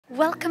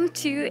Welcome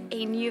to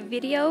a new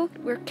video.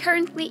 We're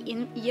currently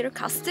in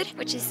Gjirokastër,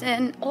 which is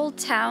an old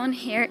town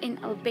here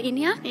in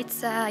Albania.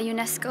 It's a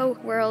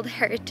UNESCO World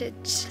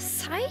Heritage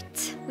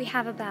Site. We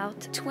have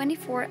about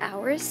 24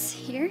 hours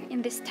here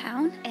in this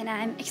town and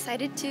I'm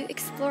excited to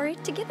explore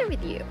it together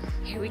with you.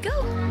 Here we go!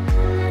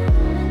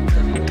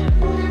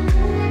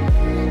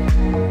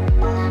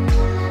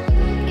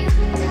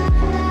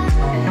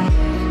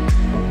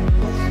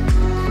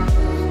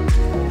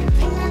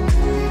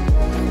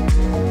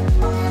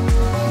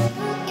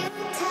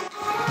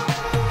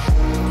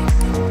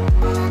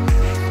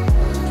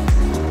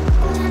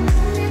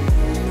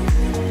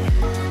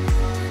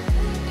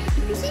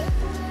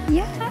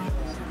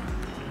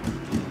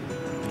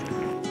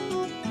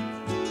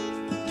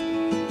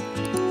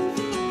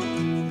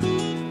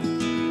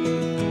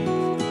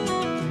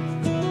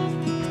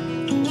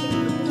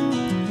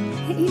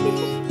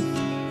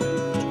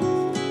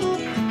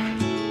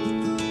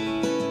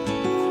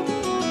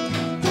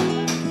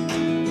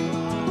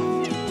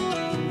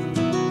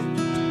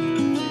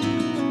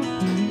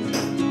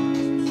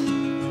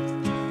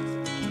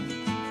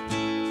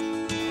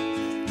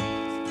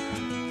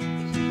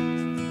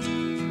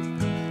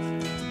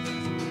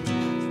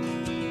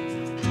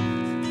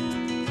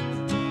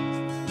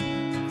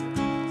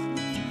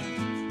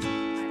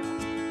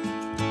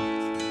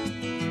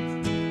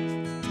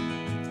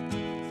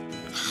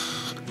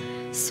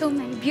 So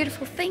many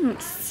beautiful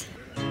things.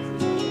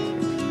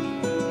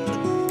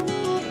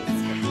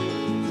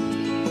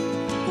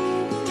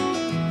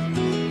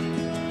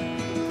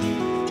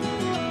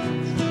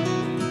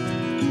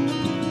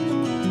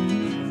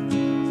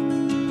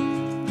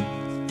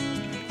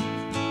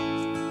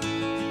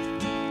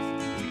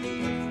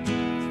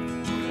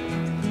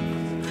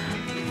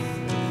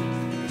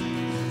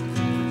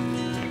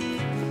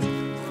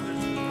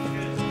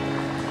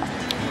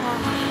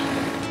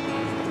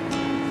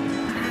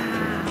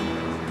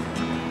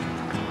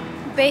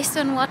 Based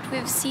on what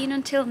we've seen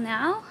until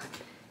now,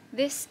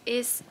 this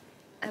is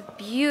a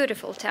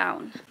beautiful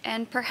town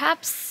and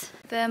perhaps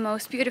the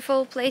most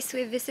beautiful place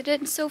we've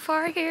visited so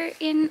far here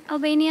in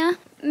Albania.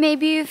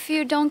 Maybe if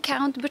you don't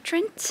count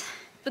Butrint,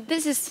 but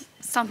this is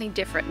something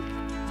different.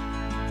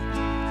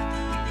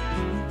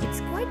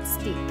 It's quite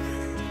steep,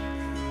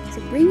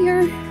 so bring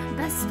your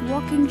best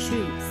walking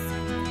shoes.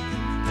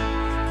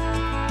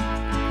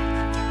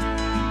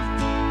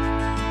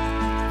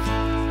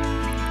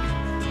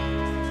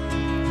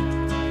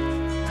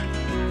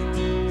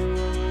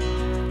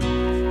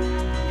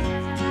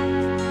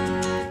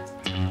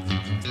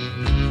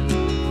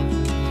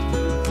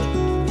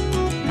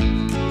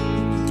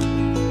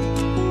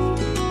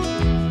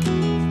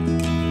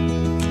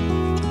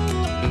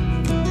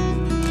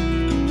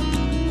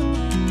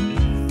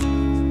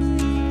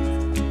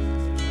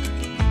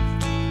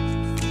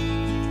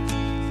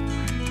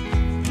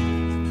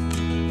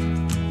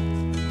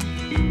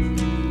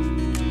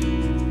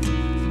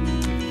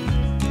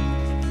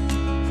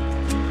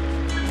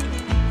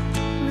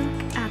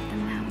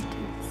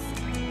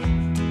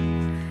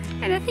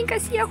 And I think I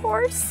see a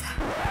horse.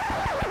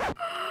 Oh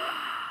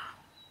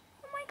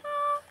my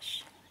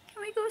gosh.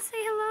 Can we go say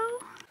hello?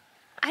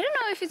 I don't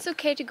know if it's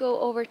okay to go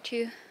over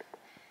to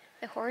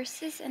the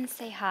horses and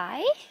say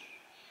hi,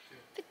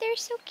 but they're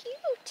so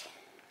cute.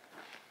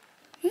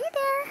 Hey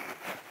there.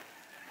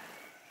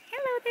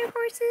 Hello there,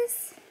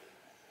 horses.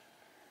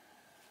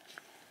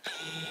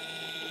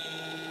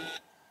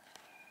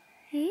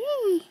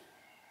 Hey.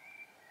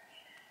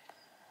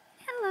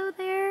 Hello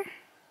there.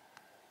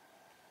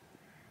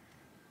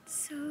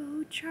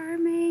 So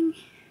charming.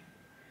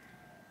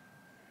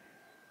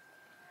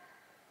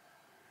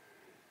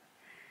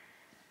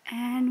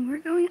 And we're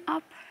going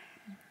up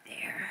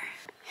there.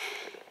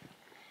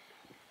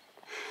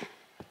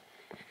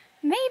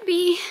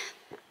 Maybe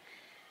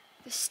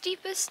the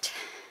steepest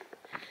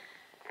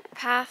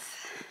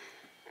path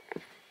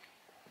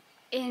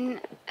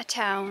in a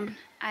town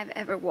I've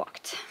ever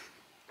walked.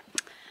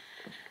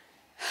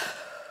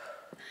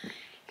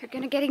 You're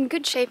gonna get in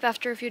good shape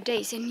after a few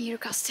days in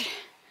Gjirokastër.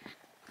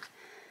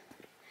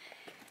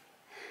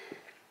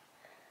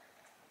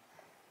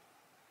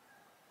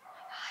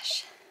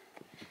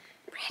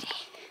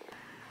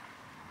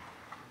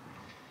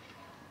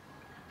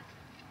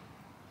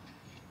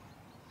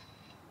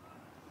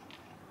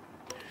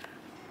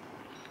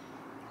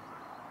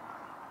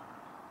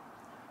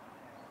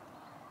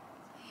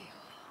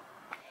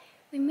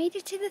 We made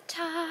it to the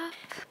top,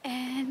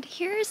 and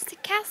here's the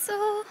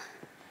castle.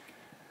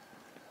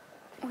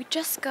 We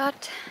just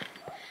got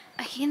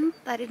a hint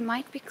that it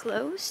might be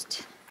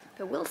closed,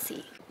 but we'll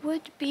see.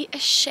 Would be a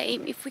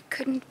shame if we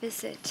couldn't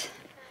visit.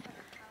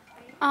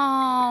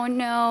 Oh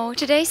no,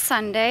 today's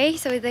Sunday,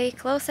 so they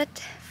close at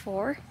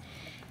 4,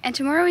 and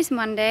tomorrow is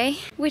Monday,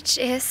 which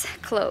is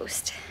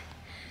closed.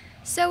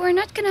 So we're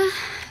not gonna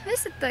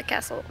visit the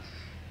castle.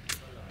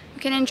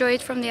 We can enjoy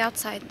it from the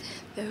outside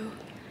though.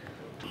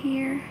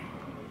 Here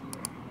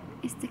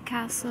is the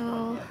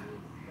castle.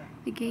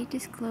 The gate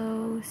is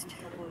closed,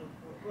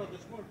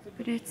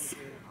 but it's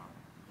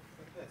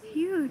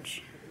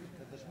huge.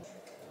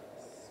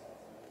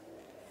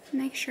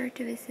 make sure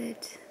to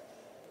visit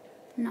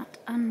not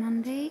on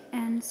Monday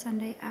and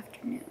Sunday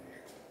afternoon.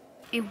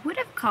 It would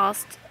have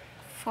cost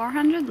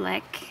 400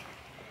 lek,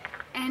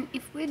 and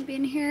if we'd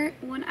been here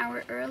 1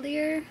 hour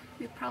earlier,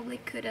 we probably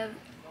could have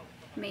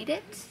made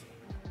it.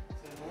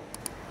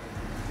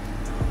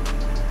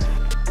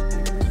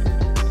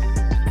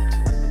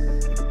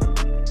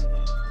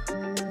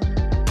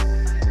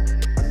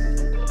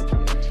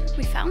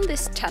 We found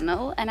this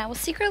tunnel, and I was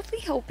secretly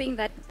hoping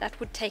that that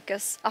would take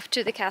us up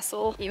to the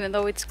castle, even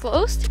though it's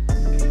closed.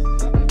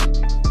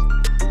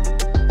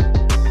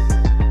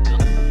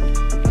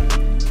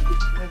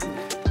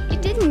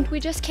 It didn't. We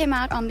just came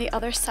out on the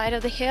other side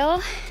of the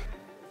hill.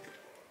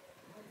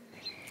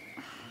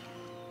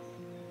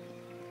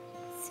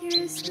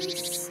 Seriously,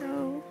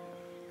 so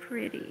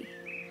pretty.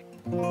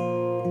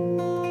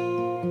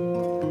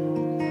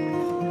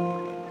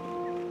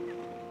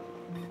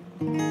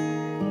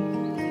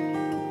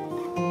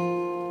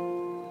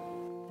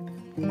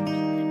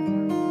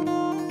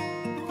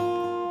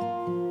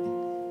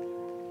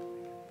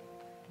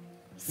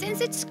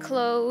 Since it's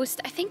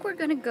closed, I think we're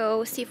gonna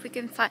go see if we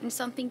can find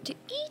something to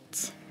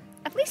eat.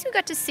 At least we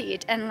got to see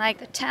it, and like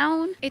the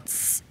town,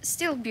 it's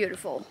still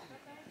beautiful.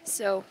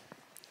 So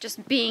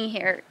just being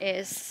here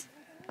is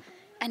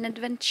an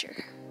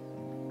adventure.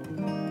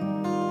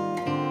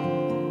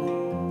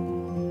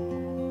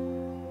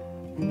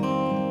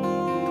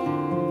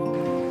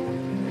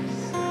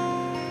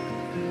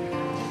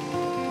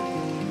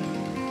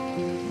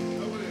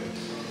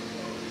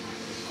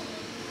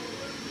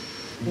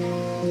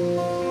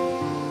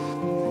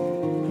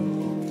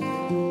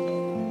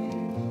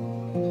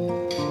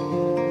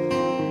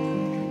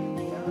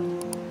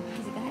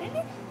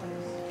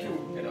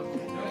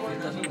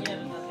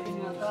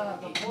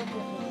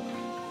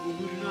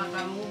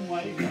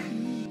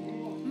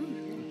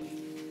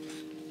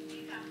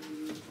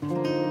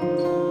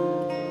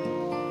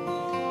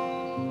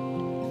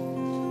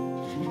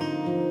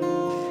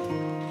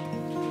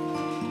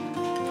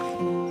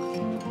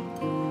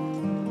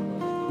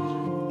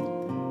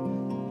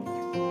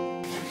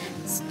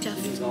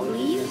 Stuffed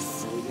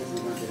leaves,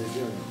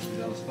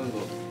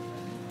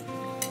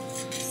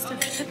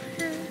 stuffed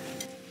pepper,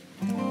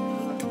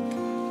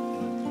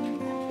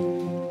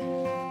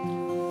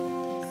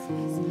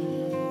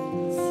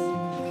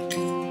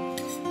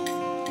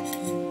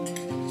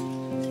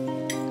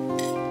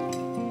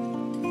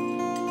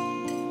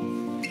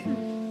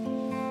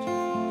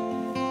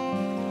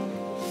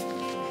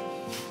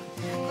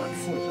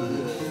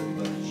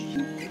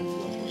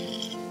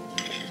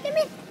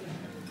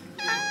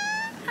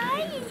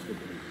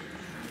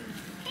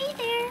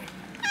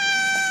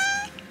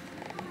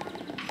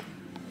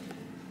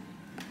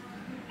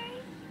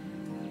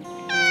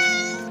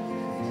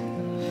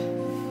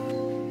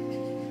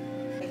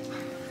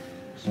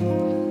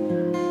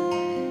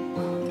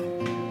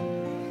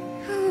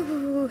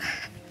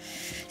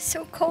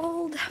 so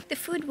cold. The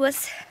food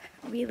was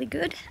really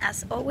good,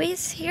 as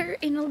always, here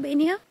in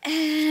Albania.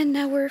 And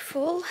now we're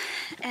full,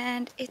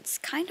 and it's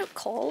kind of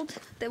cold.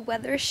 The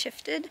weather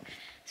shifted,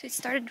 so it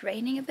started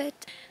raining a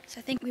bit. So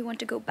I think we want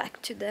to go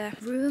back to the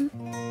room.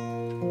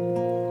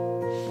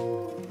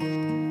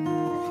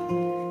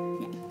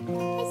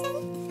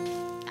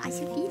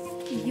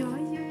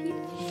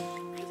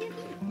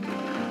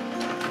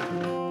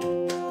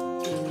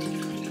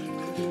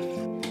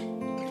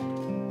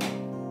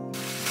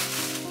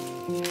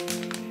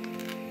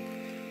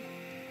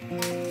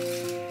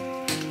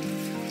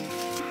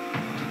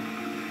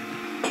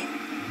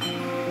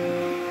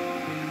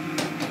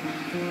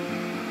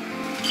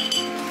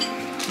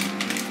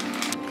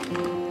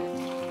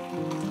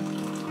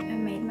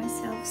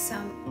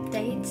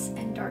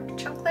 And dark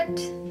chocolate.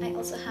 I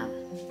also have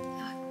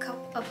a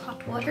cup of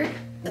hot water,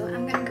 so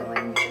I'm gonna go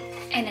in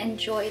and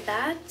enjoy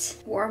that.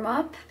 Warm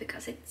up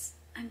because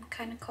I'm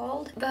kind of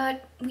cold.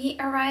 But we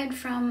arrived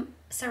from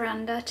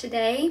Saranda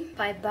today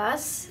by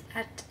bus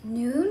at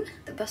noon.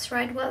 The bus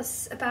ride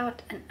was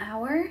about an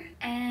hour,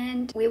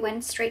 and we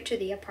went straight to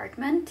the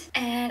apartment.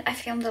 And I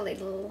filmed a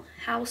little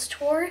house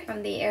tour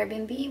from the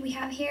Airbnb we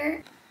have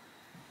here.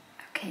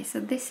 Okay, so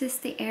this is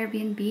the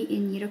Airbnb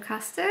in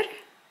Gjirokastër.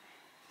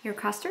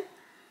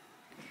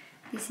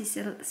 This is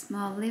a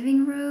small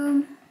living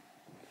room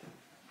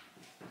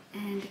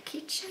and a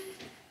kitchen.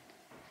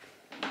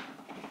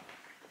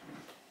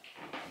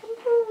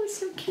 Oh,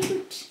 so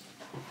cute!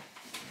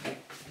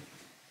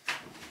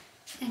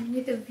 And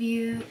with a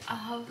view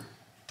of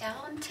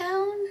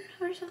downtown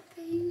or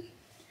something.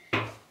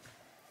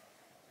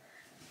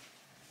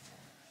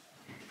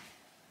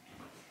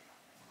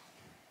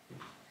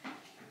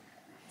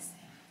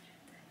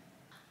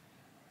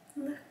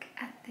 Look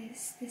at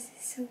this. This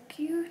is so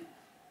cute.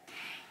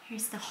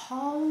 Here's the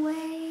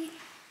hallway.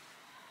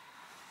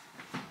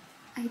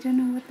 I don't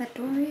know what that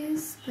door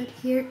is, but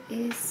here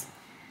is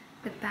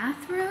the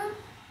bathroom.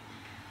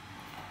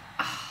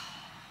 Oh,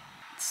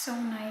 it's so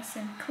nice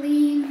and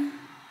clean.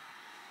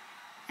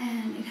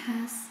 And it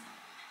has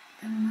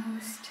the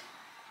most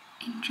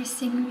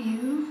interesting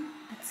view.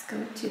 Let's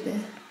go to the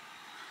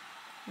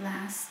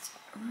last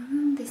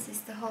room. This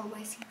is the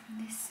hallway seen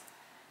from this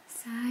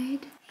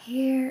side.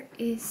 Here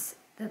is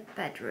the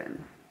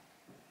bedroom.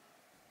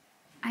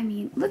 I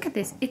mean, look at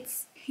this.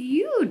 It's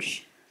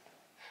huge.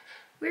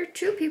 We're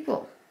 2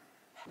 people.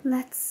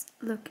 Let's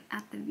look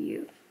at the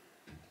view.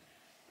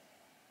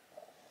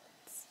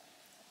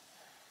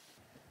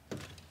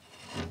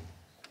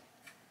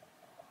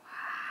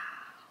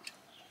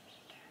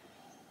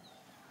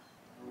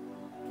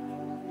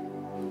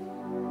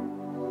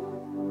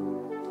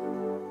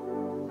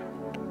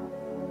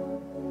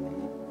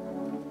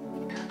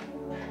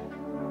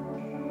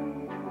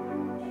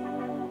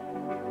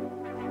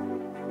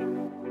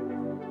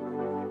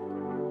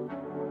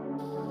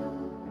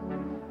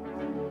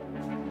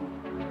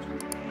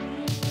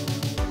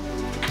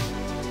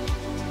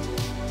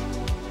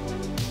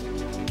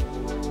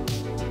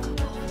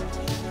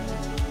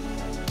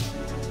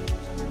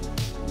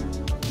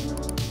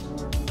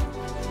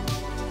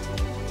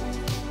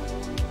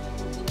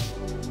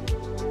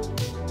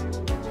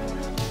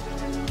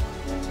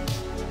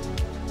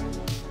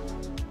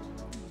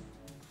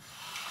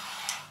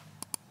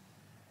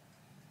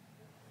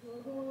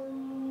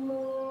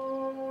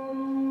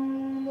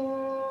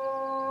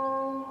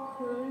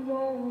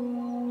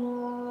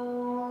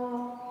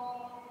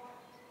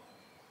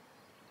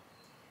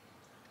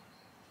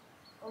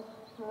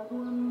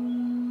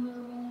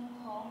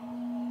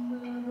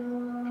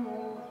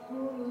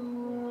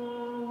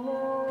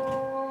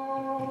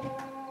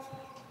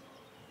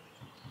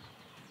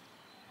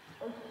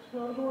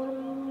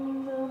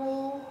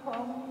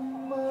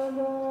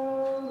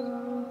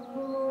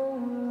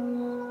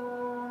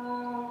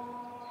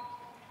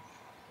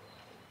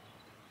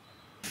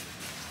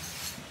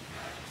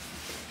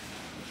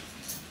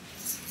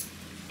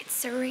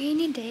 It's a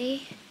rainy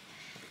day,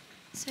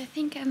 so I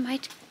think I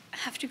might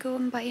have to go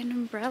and buy an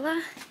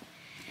umbrella.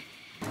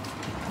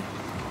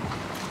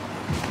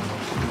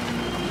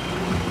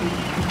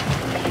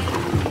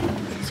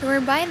 So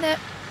we're by the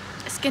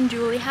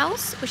Skenduli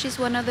House, which is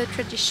one of the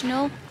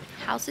traditional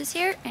houses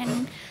here,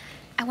 and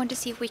I want to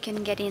see if we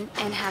can get in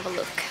and have a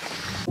look.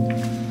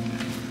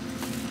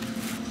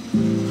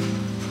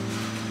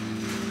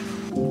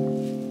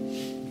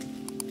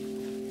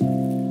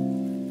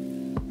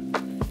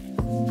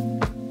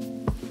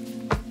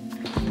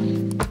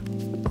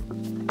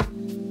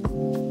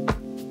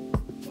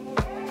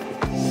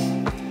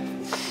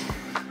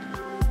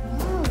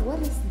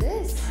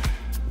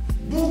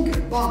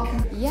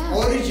 Yeah.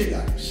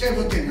 Original,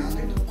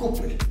 1700,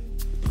 couple.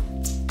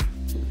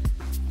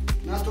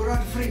 Natural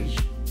fridge.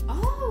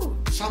 Oh!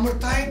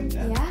 Summertime,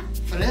 Yeah.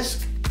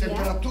 fresque,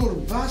 temperature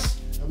basse,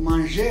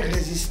 manger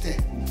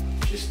résistant.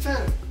 Sister.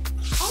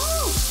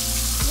 Oh!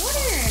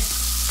 Water!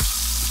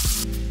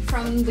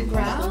 From the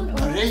ground?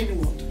 Or?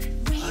 Rainwater.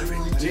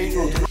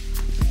 Rainwater.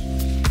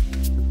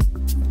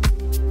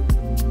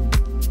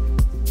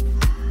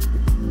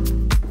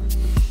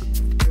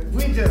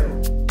 Winter.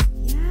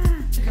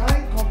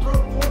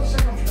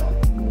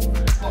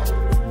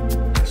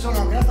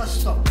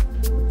 Stop.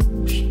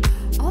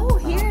 Oh,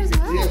 here as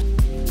well? Yes.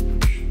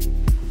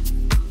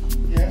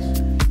 Yes.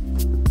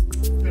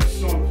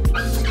 Person.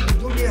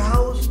 Skenduli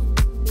House,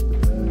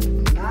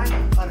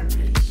 9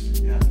 fireplace.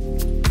 Yeah.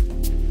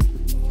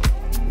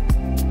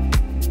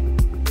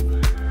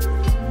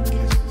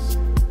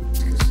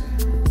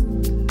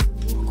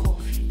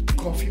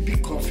 Coffee,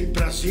 big coffee,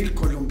 Brazil,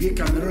 Colombia,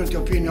 Cameroon,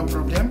 Ethiopia, no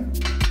problem.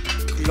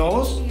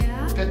 Clothes,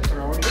 yeah.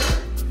 Petrol,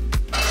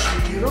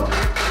 zero.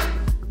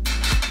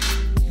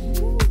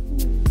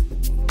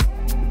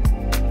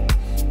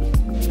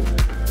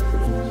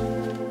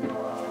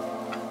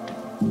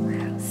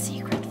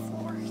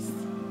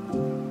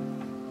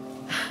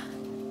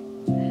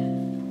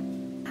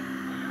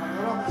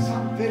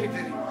 Very,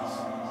 very nice.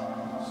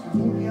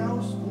 Skenduli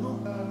House, no,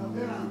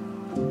 veranda.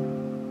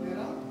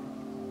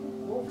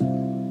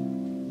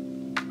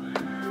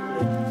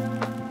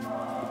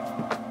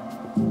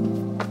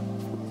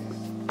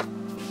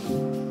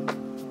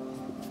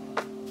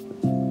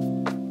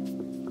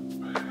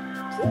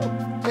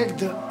 Take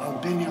the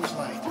Albania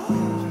flight.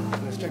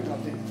 Let's take the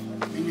Albania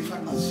flight. Mini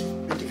pharmacy.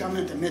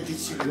 Medicamente,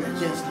 medicine,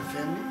 emergency,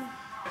 family.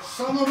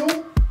 Summer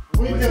room,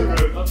 winter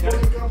room. Okay.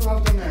 Come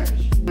after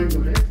marriage.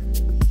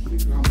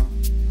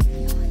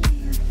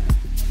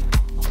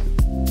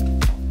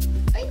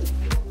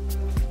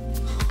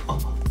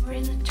 We're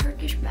in a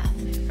Turkish bath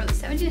from the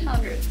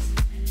 1700s.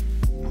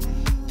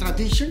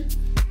 Tradition,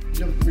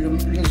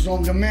 le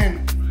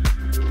zongemen.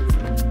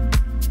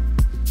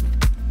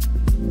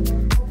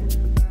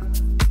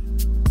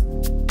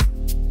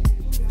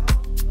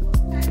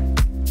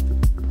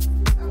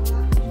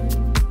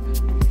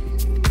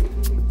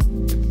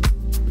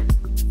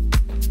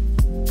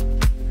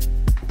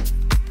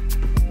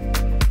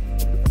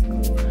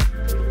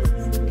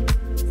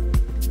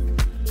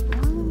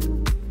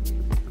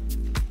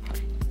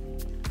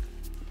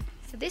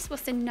 This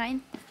was the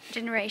 9th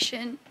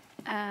generation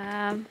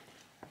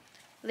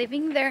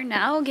living there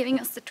now, giving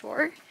us the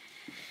tour.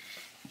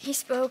 He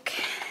spoke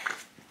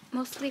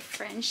mostly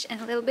French and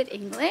a little bit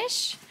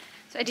English,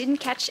 So I didn't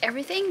catch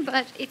everything,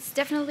 but it's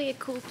definitely a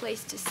cool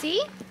place to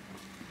see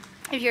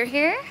if you're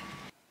here.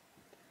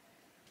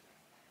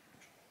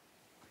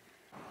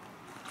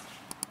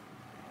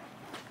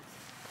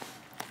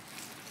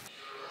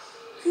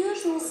 Ky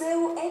është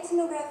muzeu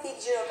Ethnographic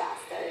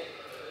Gjirokastër.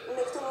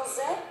 Në këtë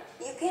muze,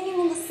 ju keni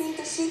mundësinë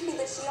të shihni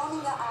dhe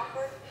shijoni nga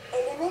afër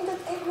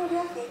elementet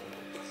etnografik.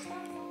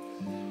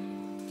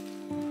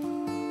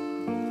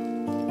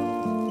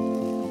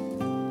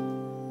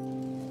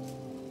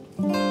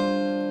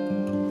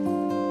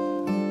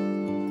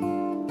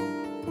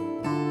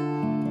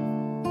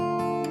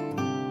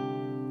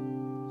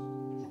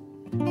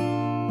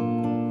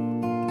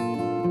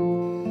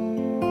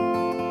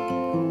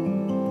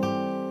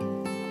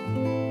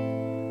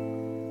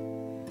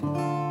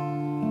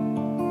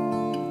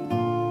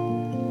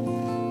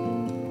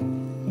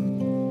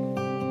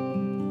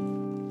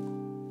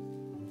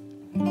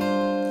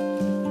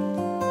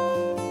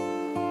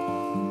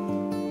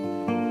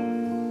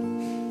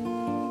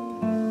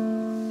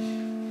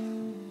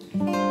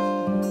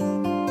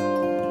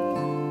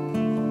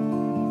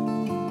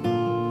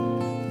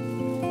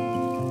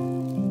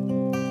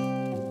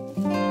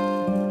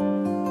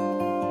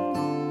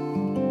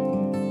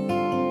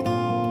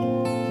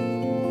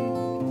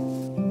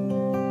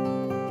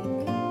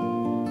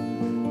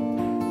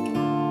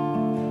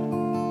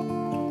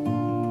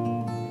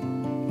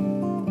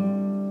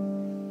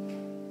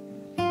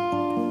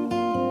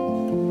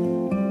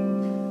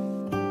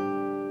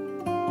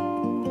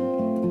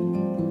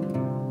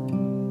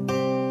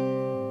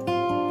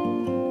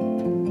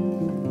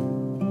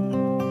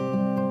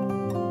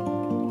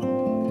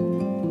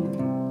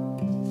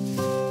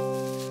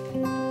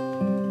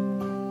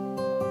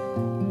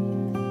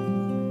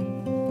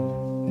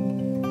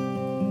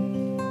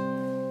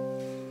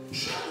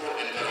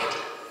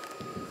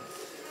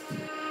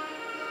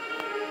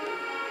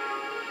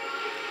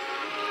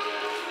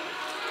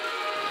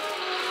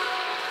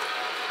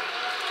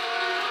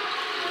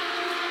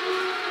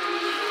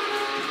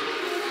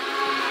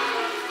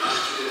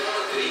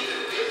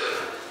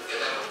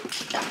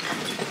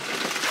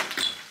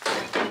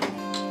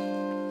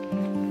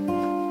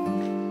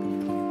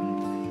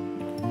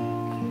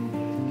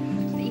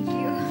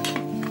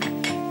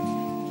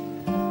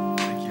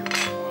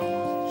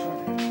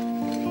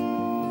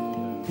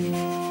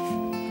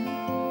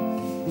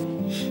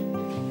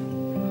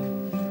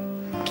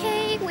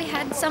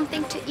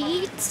 Something to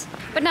eat,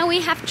 but now we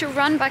have to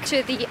run back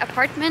to the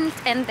apartment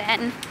and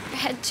then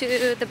head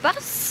to the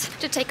bus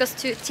to take us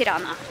to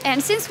Tirana.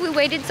 And since we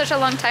waited such a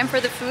long time for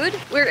the food,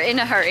 we're in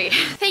a hurry.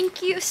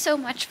 Thank you so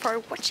much for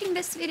watching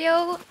this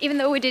video. Even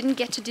though we didn't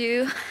get to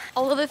do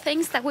all of the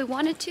things that we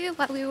wanted to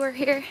while we were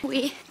here,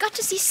 we got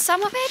to see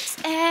some of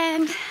it.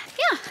 And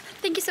yeah,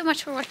 thank you so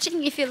much for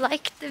watching. If you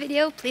liked the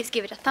video, please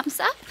give it a thumbs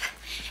up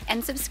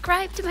and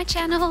subscribe to my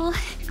channel.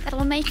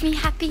 That'll make me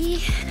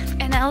happy.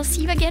 And I'll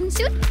see you again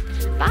soon.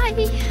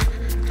 Bye!